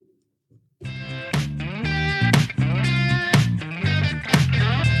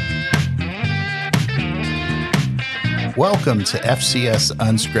Welcome to FCS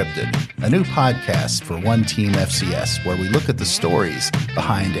Unscripted, a new podcast for One Team FCS, where we look at the stories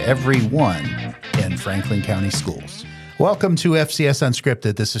behind every one in Franklin County Schools. Welcome to FCS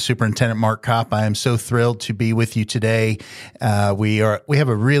Unscripted. This is Superintendent Mark Kopp. I am so thrilled to be with you today. We have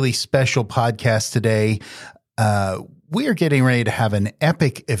a really special podcast today. We are getting ready to have an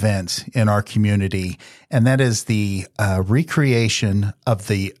epic event in our community, and that is the recreation of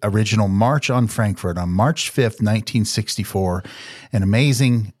the original March on Frankfort on March 5th, 1964. An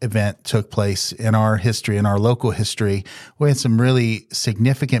amazing event took place in our history, in our local history. We had some really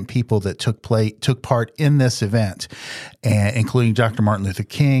significant people that took part in this event, including Dr. Martin Luther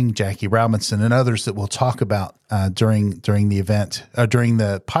King, Jackie Robinson, and others that we'll talk about during the event, during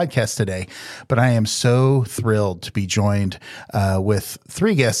the podcast today. But I am so thrilled to be joined with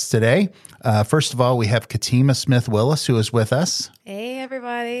three guests today. First of all, we have Katima Smith-Willis, who is with us. Hey,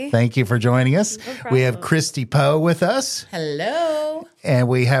 everybody. Thank you for joining us. No problem. We have Kristy Powe with us. Hello. And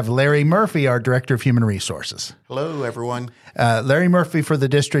we have Larry Murphy, our Director of Human Resources. Hello, everyone. Larry Murphy for the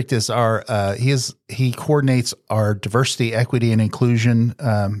district is he coordinates our diversity, equity, and inclusion,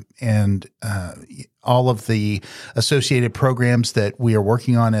 and all of the associated programs that we are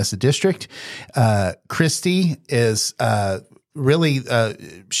working on as a district. Kristy is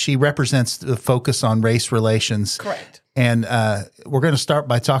she represents the focus on race relations. Correct. And we're going to start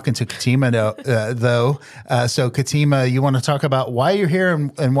by talking to Katima, though. So, Katima, you want to talk about why you're here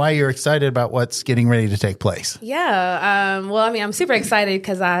and why you're excited about what's getting ready to take place? Yeah. I'm super excited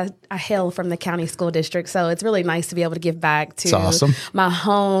because I hail from the county school district. So it's really nice to be able to give back to my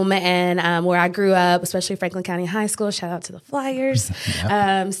home and where I grew up, especially Franklin County High School. Shout out to the Flyers.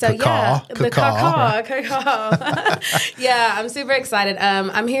 Yeah. The caw. Yeah, I'm super excited.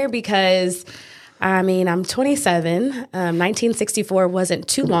 I'm here because I'm 27. 1964 wasn't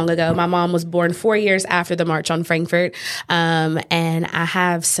too long ago. My mom was born 4 years after the March on Frankfort. And I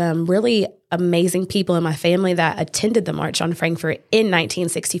have some really amazing people in my family that attended the March on Frankfort in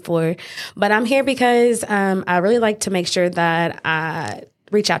 1964. But I'm here because I really like to make sure that I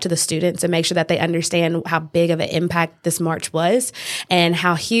reach out to the students and make sure that they understand how big of an impact this march was and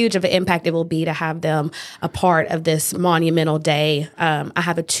how huge of an impact it will be to have them a part of this monumental day. I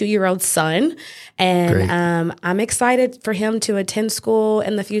have a 2-year-old son, and I'm excited for him to attend school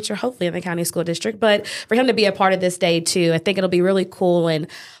in the future, hopefully in the county school district, but for him to be a part of this day too. I think it'll be really cool and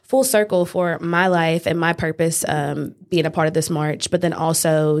full circle for my life and my purpose being a part of this march, but then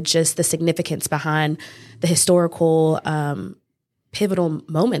also just the significance behind the historical pivotal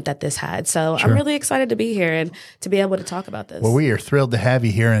moment that this had. So sure. I'm really excited to be here and to be able to talk about this. Well, we are thrilled to have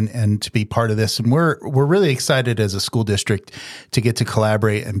you here and to be part of this. And we're really excited as a school district to get to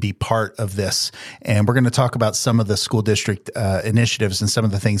collaborate and be part of this. And we're going to talk about some of the school district initiatives and some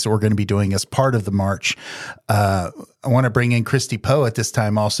of the things that we're going to be doing as part of the march. I want to bring in Kristy Powe at this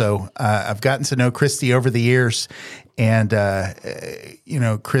time also. I've gotten to know Kristy over the years. And,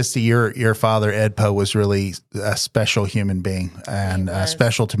 Kristy, your father, Ed Powe, was really a special human being and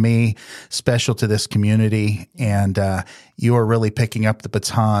special to me, special to this community. And you are really picking up the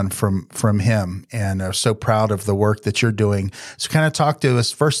baton from him and are so proud of the work that you're doing. So kind of talk to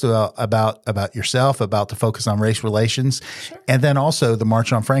us first about yourself, about the focus on race relations, sure. And then also the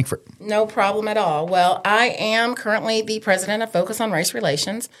March on Frankfort. No problem at all. Well, I am currently the president of Focus on Race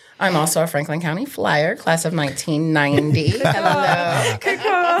Relations. I'm also a Franklin County Flyer, class of 1990.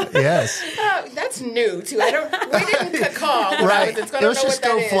 Hello. Yes. That's new too. We didn't call. Right. It was just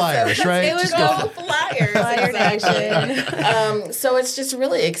go Flyers, so, right? It was go Flyers. Flyer Nation. So it's just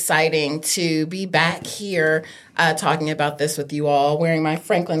really exciting to be back here talking about this with you all, wearing my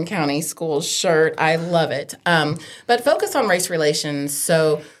Franklin County Schools shirt. I love it. But Focus on Race Relations.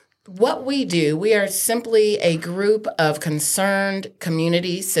 So what we do, we are simply a group of concerned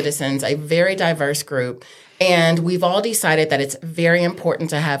community citizens, a very diverse group. And we've all decided that it's very important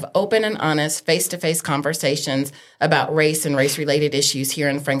to have open and honest face-to-face conversations about race and race-related issues here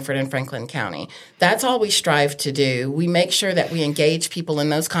in Frankfort and Franklin County. That's all we strive to do. We make sure that we engage people in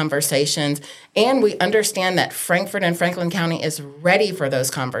those conversations, and we understand that Frankfort and Franklin County is ready for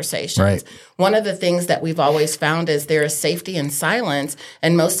those conversations. Right. One of the things that we've always found is there is safety in silence,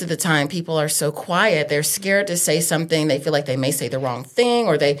 and most of the time people are so quiet, they're scared to say something. They feel like they may say the wrong thing,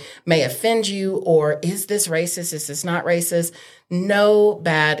 or they may offend you, or is this racist? Is this not racist? No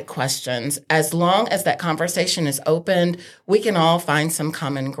bad questions. As long as that conversation is opened, we can all find some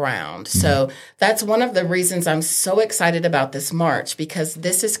common ground. Mm-hmm. So that's one of the reasons I'm so excited about this march, because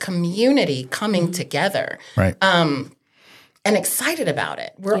this is community coming together. Right. and excited about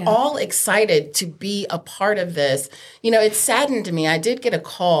it. We're all excited to be a part of this. It saddened me. I did get a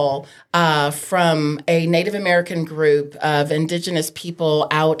call from a Native American group of indigenous people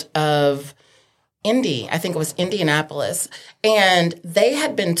out of I think it was Indianapolis, and they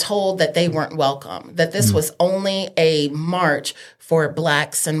had been told that they weren't welcome, that this was only a march for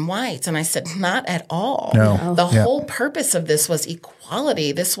blacks and whites. And I said, not at all. No. The whole purpose of this was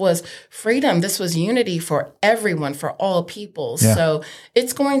equality. This was freedom. This was unity for everyone, for all peoples. Yeah. So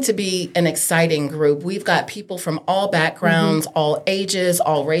it's going to be an exciting group. We've got people from all backgrounds, all ages,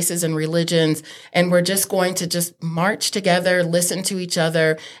 all races and religions, and we're just going to just march together, listen to each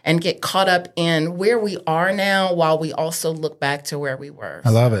other, and get caught up in where we are now while we also look back to where we were. I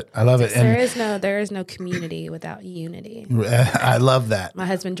love it. And There is no community without unity. I love that. My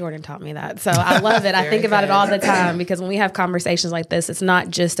husband Jordan taught me that. So I love it. I think about it all the time because when we have conversations like this, it's not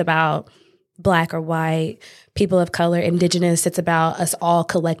just about black or white, people of color, indigenous. It's about us all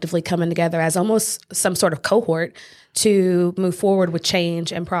collectively coming together as almost some sort of cohort to move forward with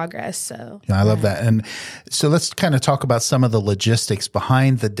change and progress. So I love that. And so let's kind of talk about some of the logistics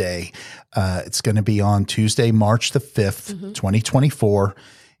behind the day. It's going to be on Tuesday, March the 5th, 2024.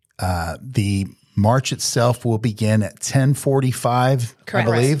 The march itself will begin at 10:45, I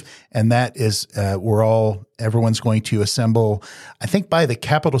believe. And that is, everyone's going to assemble, I think by the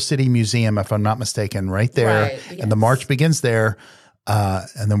Capital City Museum, if I'm not mistaken, right there. Right, yes. And the march begins there.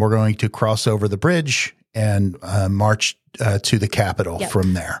 And then we're going to cross over the bridge and march to the Capitol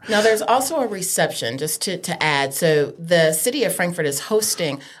from there. Now, there's also a reception, just to add. So the city of Frankfort is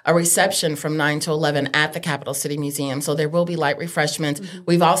hosting a reception from 9 to 11 at the Capital City Museum. So there will be light refreshments.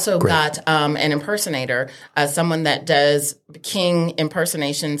 We've also got an impersonator, someone that does King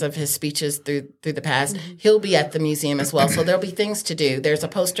impersonations of his speeches through the past. He'll be at the museum as well. So there'll be things to do. There's a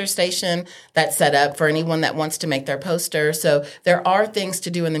poster station that's set up for anyone that wants to make their poster. So there are things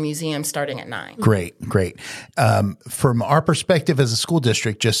to do in the museum starting at 9. Great. From our perspective as a school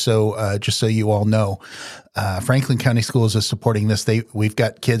district, just so you all know, Franklin County Schools is supporting this. We've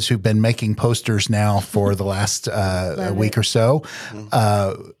got kids who've been making posters now for the last week or so,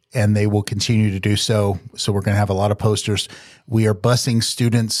 and they will continue to do so. So we're going to have a lot of posters. We are busing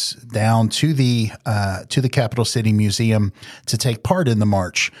students down to the Capital City Museum to take part in the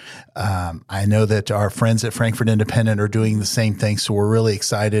march. I know that our friends at Frankfort Independent are doing the same thing, so we're really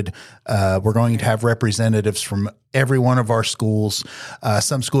excited. We're going to have representatives from every one of our schools.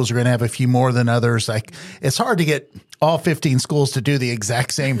 Some schools are going to have a few more than others. It's hard to get all 15 schools to do the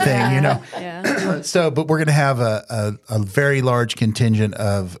exact same thing, but we're going to have a very large contingent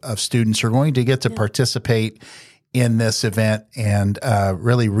of students who are going to get to participate in this event and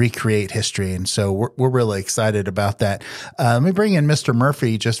really recreate history. And so we're really excited about that. Let me bring in Mr.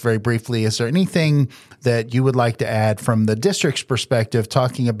 Murphy just very briefly. Is there anything that you would like to add from the district's perspective,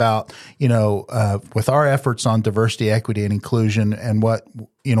 talking about, with our efforts on diversity, equity, and inclusion, and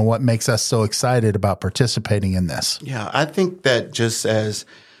what makes us so excited about participating in this? Yeah, I think that just as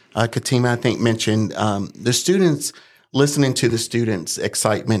Katima, mentioned, the students, listening to the students'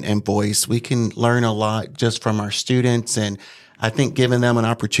 excitement and voice, we can learn a lot just from our students. And I think giving them an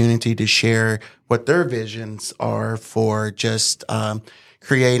opportunity to share what their visions are for just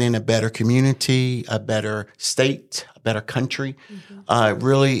creating a better community, a better state, a better country,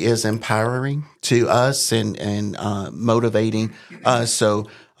 really is empowering to us and motivating us. So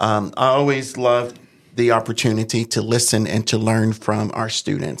I always love the opportunity to listen and to learn from our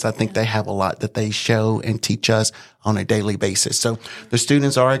students. I think they have a lot that they show and teach us on a daily basis. So the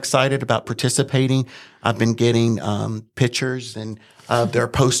students are excited about participating. I've been getting pictures and their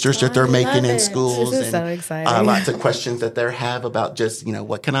posters that they're making in schools. This is so exciting. Lots of questions that they have about just,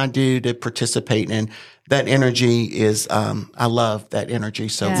 what can I do to participate? And that energy is, I love that energy.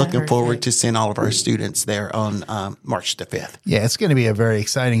 So looking forward to seeing all of our students there on March the 5th. Yeah, it's going to be a very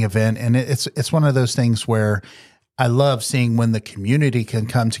exciting event. And it's one of those things where I love seeing when the community can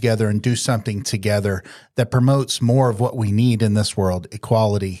come together and do something together that promotes more of what we need in this world: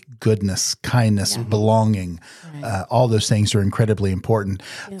 equality, goodness, kindness, belonging. Right. All those things are incredibly important.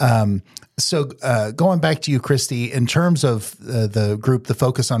 Yeah. So going back to you, Kristy, in terms of the group, the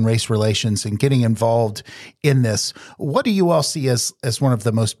focus on race relations and getting involved in this, what do you all see as one of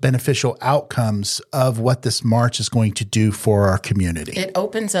the most beneficial outcomes of what this march is going to do for our community? It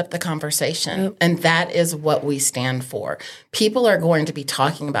opens up the conversation, and that is what we stand for. People are going to be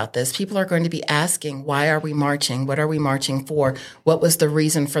talking about this. People are going to be asking, why are we marching? What are we marching for? What was the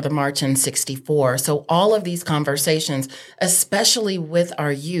reason for the march in 64. So all of these conversations, especially with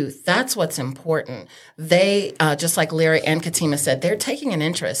our youth, that's what's important. They, just like Larry and Katima said, they're taking an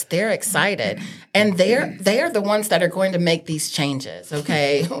interest. They're excited. And they are the ones that are going to make these changes,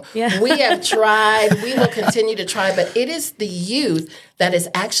 okay? Yeah. We have tried. We will continue to try. But it is the youth that is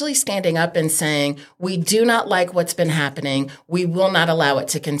actually standing up and saying, we do not like what's been happening. We will not allow it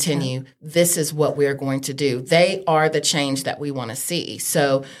to continue. This is what we're going to do. They are the change that we want to see.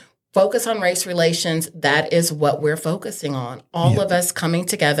 So focus on race relations. That is what we're focusing on. All of us coming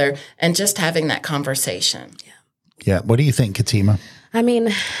together and just having that conversation. Yeah. What do you think, Katima? I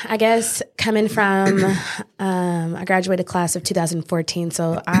mean, I guess coming from, I graduated class of 2014,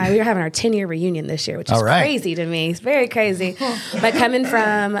 so we were having our 10-year reunion this year, which is crazy to me. It's very crazy. But coming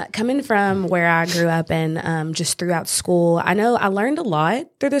from where I grew up and just throughout school, I know I learned a lot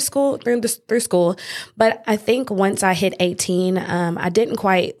through school. But I think once I hit 18, I didn't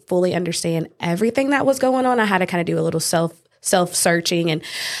quite fully understand everything that was going on. I had to kind of do a little self-searching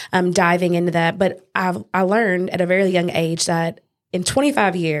and diving into that. But I learned at a very young age that in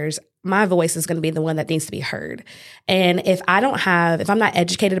 25 years, my voice is going to be the one that needs to be heard. And if I'm not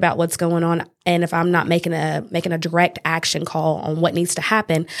educated about what's going on, and if I'm not making a direct action call on what needs to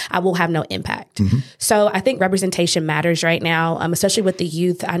happen, I will have no impact. Mm-hmm. So I think representation matters right now, especially with the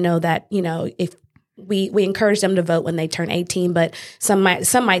youth. I know that, if we encourage them to vote when they turn 18, but some might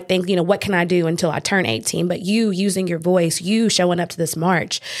think, what can I do until I turn 18? But you using your voice, you showing up to this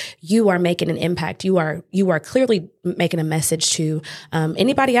march, you are making an impact. You are clearly making a message to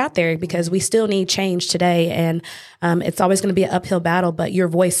anybody out there, because we still need change today. And it's always going to be an uphill battle, but your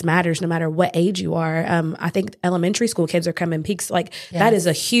voice matters no matter what age you are. I think elementary school kids are coming peaks. That is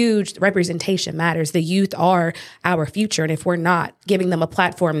a huge representation matters. The youth are our future. And if we're not giving them a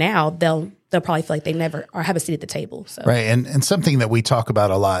platform now, they'll probably feel like they never or have a seat at the table. So. Right. And something that we talk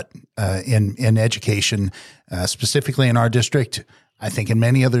about a lot in education, specifically in our district, I think in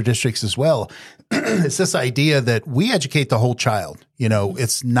many other districts as well, it's this idea that we educate the whole child.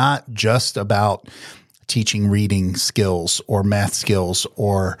 It's not just about teaching reading skills or math skills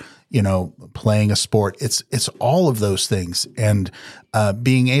or, playing a sport. It's all of those things. And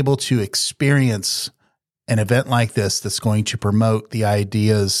being able to experience an event like this that's going to promote the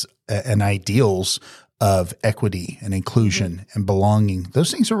ideas and ideals of equity and inclusion and belonging.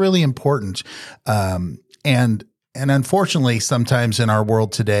 Those things are really important. And unfortunately, sometimes in our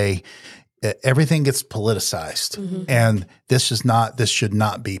world today, everything gets politicized, and this should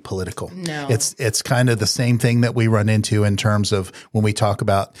not be political. No, it's kind of the same thing that we run into in terms of when we talk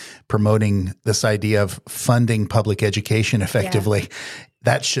about promoting this idea of funding public education effectively. Yeah.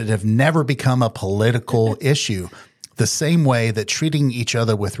 That should have never become a political issue. The same way that treating each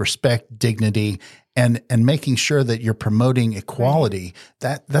other with respect, dignity, and making sure that you're promoting equality,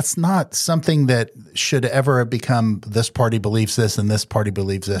 that's not something that should ever become this party believes this and this party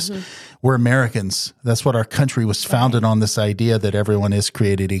believes this. Mm-hmm. We're Americans. That's what our country was founded on, this idea that everyone is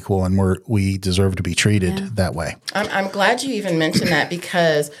created equal and we deserve to be treated that way. I'm glad you even mentioned that,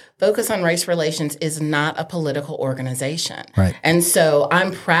 because Focus on Race Relations is not a political organization. Right. And so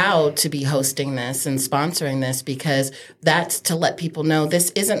I'm proud to be hosting this and sponsoring this, because that's to let people know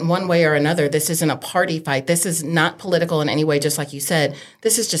this isn't one way or another. This isn't a party fight. This is not political in any way, just like you said.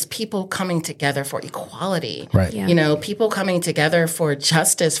 This is just people coming together for equality. Right. Yeah. People coming together for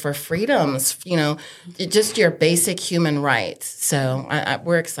justice, for freedoms, just your basic human rights. So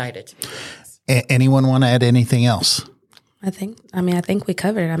we're excited to be doing this. Anyone want to add anything else? I think we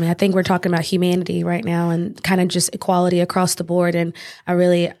covered it. I think we're talking about humanity right now and kind of just equality across the board. And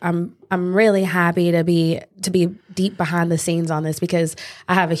I'm really happy to be deep behind the scenes on this, because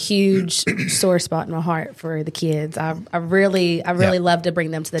I have a huge sore spot in my heart for the kids. I really love to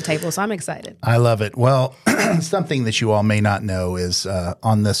bring them to the table. So I'm excited. I love it. Well, something that you all may not know is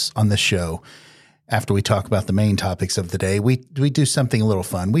on this show, after we talk about the main topics of the day, we do something a little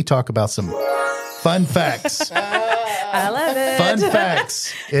fun. We talk about some fun facts. I love it. Fun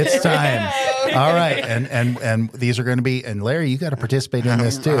facts. It's time. All right. And these are going to be, and Larry, you got to participate in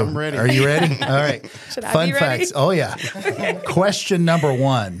this too. I'm ready. Are you ready? All right. Fun facts. Oh, yeah. Question number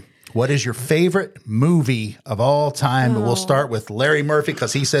 1. What is your favorite movie of all time? We'll start with Larry Murphy,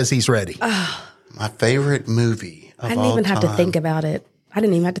 because he says he's ready. My favorite movie of all time. I didn't even have to think about it.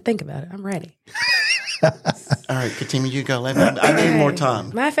 I'm ready. All right, Katima, you go. I need more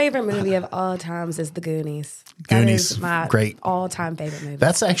time. My favorite movie of all times is The Goonies. Goonies, that is my great all-time favorite movie.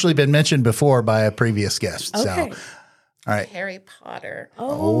 That's actually been mentioned before by a previous guest. Okay. So, all right. Harry Potter.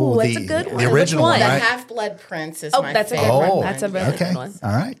 Oh, that's a good one. The original one, The right? Half-Blood Prince is my that's favorite. a good one. That's a really good one.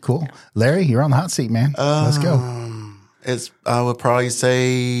 All right, cool. Larry, you're on the hot seat, man. Let's go. I would probably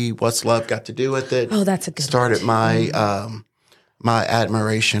say, what's love got to do with it? Oh, that's a good Started my my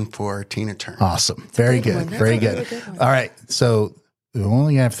admiration for Tina Turner. Awesome. Very good. Very good. All right. So we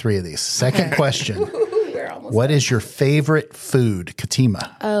only have 3 of these. Second question. What is your favorite food,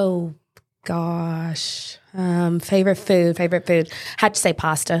 Katima? Oh, gosh. Favorite food. Had to say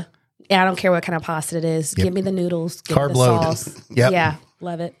pasta. Yeah, I don't care what kind of pasta it is. Yep. Give me the noodles. Give me the sauce. Yep. Yeah,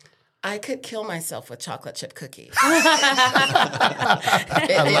 love it. I could kill myself with chocolate chip cookies. it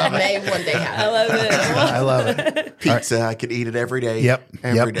may one day happen. I love it. I love it. Pizza, right. I could eat it every day.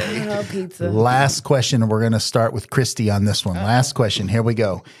 Every day. I love pizza. Last question, and we're going to start with Kristy on this one. Last question. Here we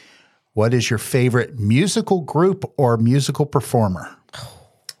go. What is your favorite musical group or musical performer?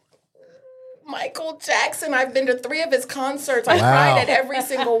 Michael Jackson. I've been to 3 of his concerts. I cried at every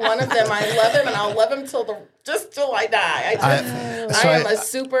single one of them. I love him, and I'll love him till I die. I am a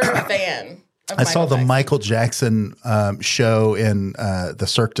super fan. I saw the Michael Jackson show in the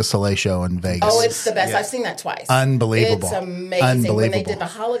Cirque du Soleil show in Vegas. Oh, it's the best. Yeah. I've seen that twice. Unbelievable. It's amazing. Unbelievable. When they did the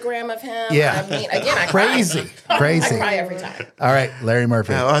hologram of him. Yeah. I mean, again, I Crazy. I cry every time. All right, Larry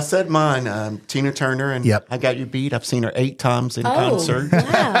Murphy. I said mine, Tina Turner, and I got you beat. I've seen her 8 times in concert.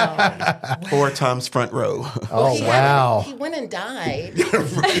 Wow. 4 times front row. Wow. He went and died.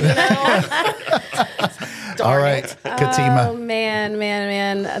 All right, Katima. Oh,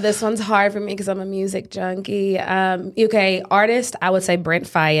 man. This one's hard for me because I'm a music junkie. Okay, artist, I would say Brent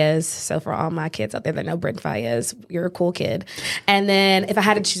Faiyaz. So for all my kids out there that know Brent Faiyaz, you're a cool kid. And then if I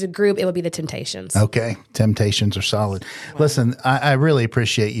had to choose a group, it would be the Temptations. Okay, Temptations are solid. Wow. Listen, I really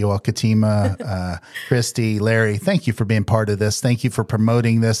appreciate you all, Katima, Kristy, Larry. Thank you for being part of this. Thank you for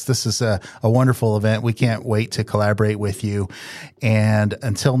promoting this. This is a wonderful event. We can't wait to collaborate with you. And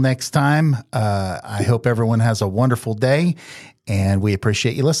until next time, I hope everyone has a wonderful day, and we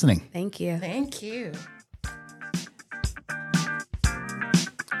appreciate you listening. Thank you. Thank you.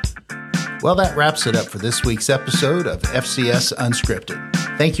 Well, that wraps it up for this week's episode of FCS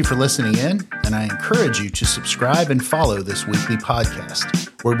Unscripted. Thank you for listening in, and I encourage you to subscribe and follow this weekly podcast,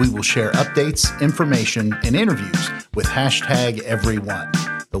 where we will share updates, information, and interviews with #everyone,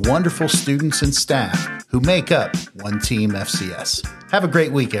 the wonderful students and staff who make up One Team FCS. Have a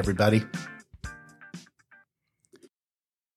great week, everybody.